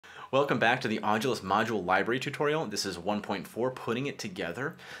Welcome back to the Audulus module library tutorial. This is 1.4, putting it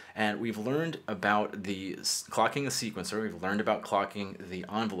together. And we've learned about the clocking the sequencer, we've learned about clocking the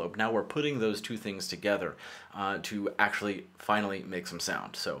envelope. Now we're putting those two things together to actually finally make some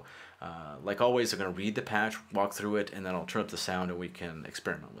sound. So like always, I'm going to read the patch, walk through it, and then I'll turn up the sound and we can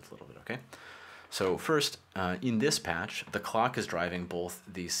experiment with it a little bit, okay? So first, in this patch, the clock is driving both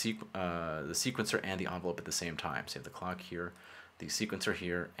the sequencer and the envelope at the same time. So you have the clock here, the sequencer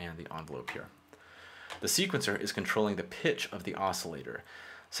here, and the envelope here. The sequencer is controlling the pitch of the oscillator.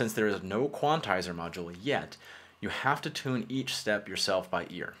 Since there is no quantizer module yet, you have to tune each step yourself by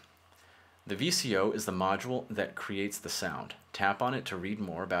ear. The VCO is the module that creates the sound. Tap on it to read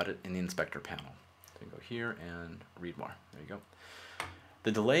more about it in the inspector panel. So you go here and read more. There you go.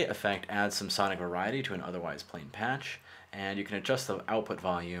 The delay effect adds some sonic variety to an otherwise plain patch, and you can adjust the output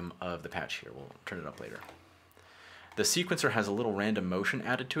volume of the patch here. We'll turn it up later. The sequencer has a little random motion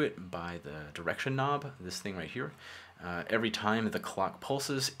added to it by the direction knob, this thing right here. Every time the clock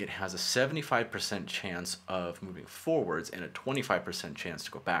pulses, it has a 75% chance of moving forwards and a 25% chance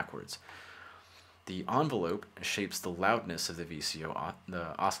to go backwards. The envelope shapes the loudness of the VCO,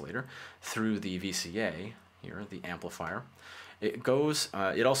 the oscillator, through the VCA, here, the amplifier. It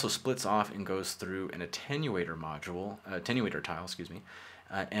also splits off and goes through an attenuator tile,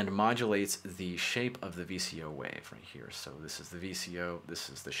 and modulates the shape of the VCO wave right here. So this is the VCO, this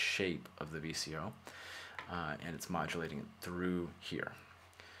is the shape of the VCO, and it's modulating it through here.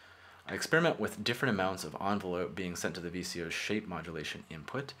 I experiment with different amounts of envelope being sent to the VCO's shape modulation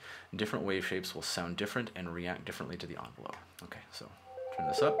input. Different wave shapes will sound different and react differently to the envelope. Okay, so turn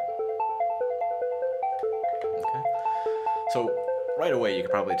this up. Okay. So right away you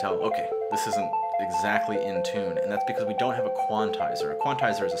can probably tell, okay, this isn't exactly in tune, and that's because we don't have a quantizer. A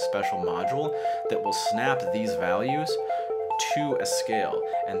quantizer is a special module that will snap these values to a scale,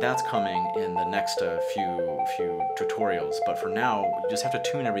 and that's coming in the next few tutorials. But for now, you just have to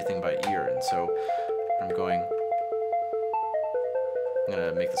tune everything by ear, and so I'm going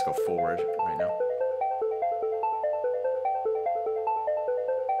to make this go forward right now.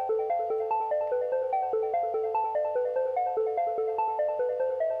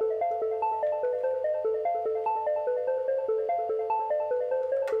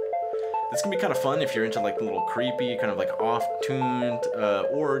 This can be kind of fun if you're into like a little creepy, kind of like off-tuned,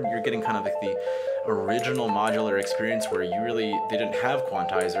 or you're getting kind of like the original modular experience where they didn't have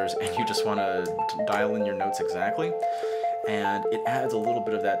quantizers and you just want to dial in your notes exactly. And it adds a little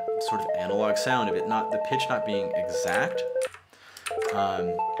bit of that sort of analog sound of it, the pitch not being exact.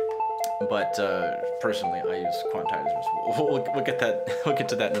 But personally, I use quantizers. We'll get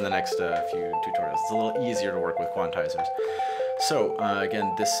to that in the next few tutorials. It's a little easier to work with quantizers. So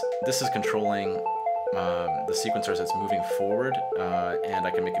again, this is controlling the sequencer as it's moving forward, and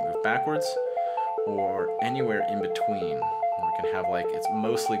I can make it move backwards or anywhere in between. We can have like it's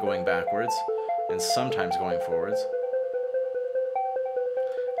mostly going backwards and sometimes going forwards.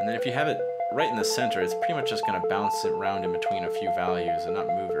 And then if you have it right in the center, it's pretty much just going to bounce it around in between a few values and not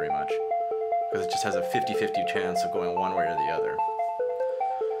move very much, because it just has a 50-50 chance of going one way or the other.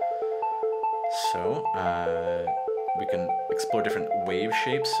 So we can explore different wave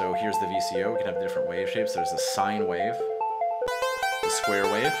shapes. So here's the VCO. We can have different wave shapes. There's the sine wave, the square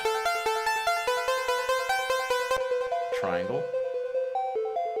wave, triangle,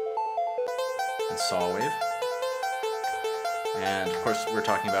 and saw wave. And of course, we're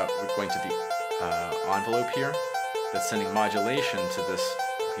going to the envelope here that's sending modulation to this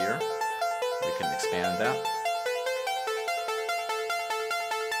here. We can expand that.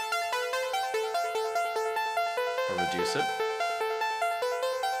 Or reduce it.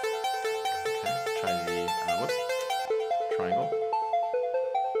 Okay, try the triangle.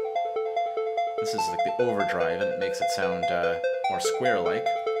 This is like the overdrive, and it makes it sound more square-like.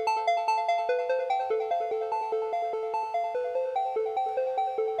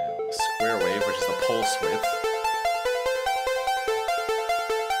 And the square wave, which is the pulse width.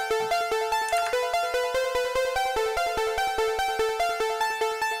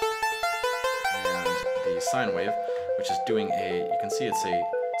 Sine wave, which is doing you can see it's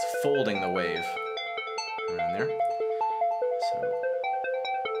folding the wave around there. So,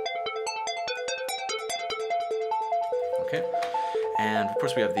 okay. And of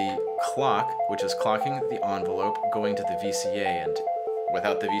course we have the clock, which is clocking the envelope going to the VCA, and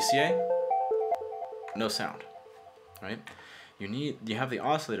without the VCA, no sound, right? You have the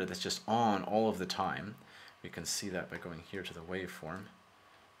oscillator that's just on all of the time. We can see that by going here to the waveform.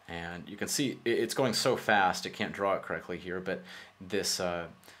 And you can see it's going so fast it can't draw it correctly here, but this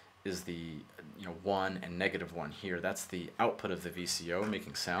is the 1 and -1 here. That's the output of the VCO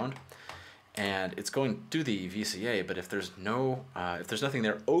making sound, and it's going to the VCA. But if there's nothing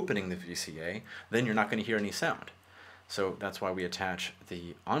there opening the VCA, then you're not going to hear any sound. So that's why we attach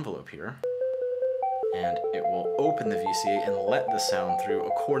the envelope here, and it will open the VCA and let the sound through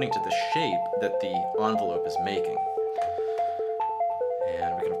according to the shape that the envelope is making.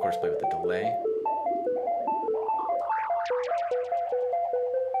 And we can of course play with the delay.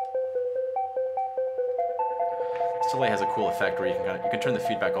 This delay has a cool effect where you can turn the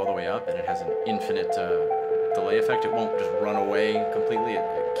feedback all the way up, and it has an infinite delay effect. It won't just run away completely.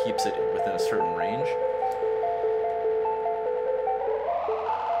 It keeps it within a certain range.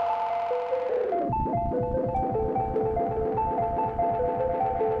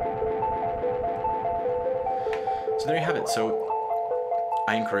 So there you have it. So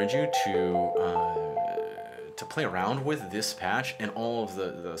I encourage you to play around with this patch and all of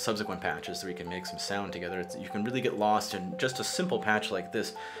the subsequent patches so we can make some sound together. You can really get lost in just a simple patch like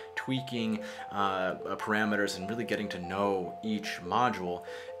this, tweaking parameters and really getting to know each module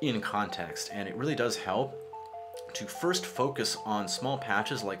in context. And it really does help to first focus on small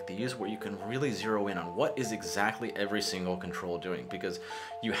patches like these where you can really zero in on what is exactly every single control doing, because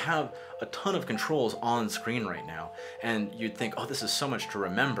you have a ton of controls on screen right now and you'd think, oh, this is so much to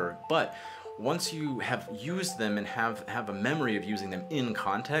remember, but once you have used them and have a memory of using them in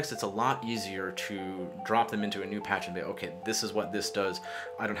context, it's a lot easier to drop them into a new patch and be, okay, this is what this does.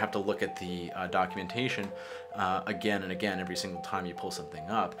 I don't have to look at the documentation again and again every single time you pull something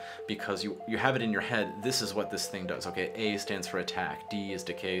up, because you have it in your head, this is what this thing does. Okay, A stands for attack, D is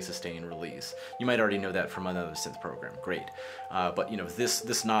decay, sustain, release. You might already know that from another synth program, great. But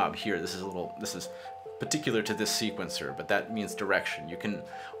this knob here, this is particular to this sequencer, but that means direction. You can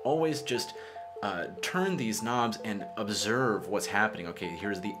always just turn these knobs and observe what's happening. Okay,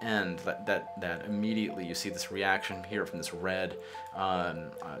 here's the end. That immediately you see this reaction here from this red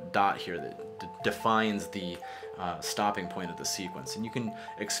dot here that defines the stopping point of the sequence. And you can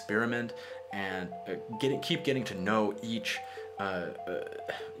experiment and keep getting to know each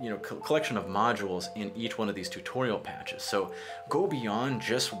collection of modules in each one of these tutorial patches. So go beyond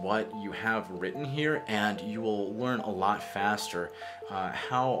just what you have written here, and you will learn a lot faster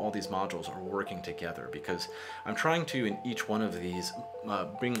how all these modules are working together, because I'm trying to, in each one of these,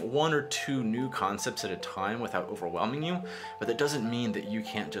 bring 1 or 2 new concepts at a time without overwhelming you, but that doesn't mean that you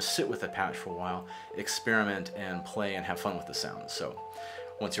can't just sit with a patch for a while, experiment and play and have fun with the sounds. So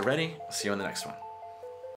once you're ready, see you on the next one.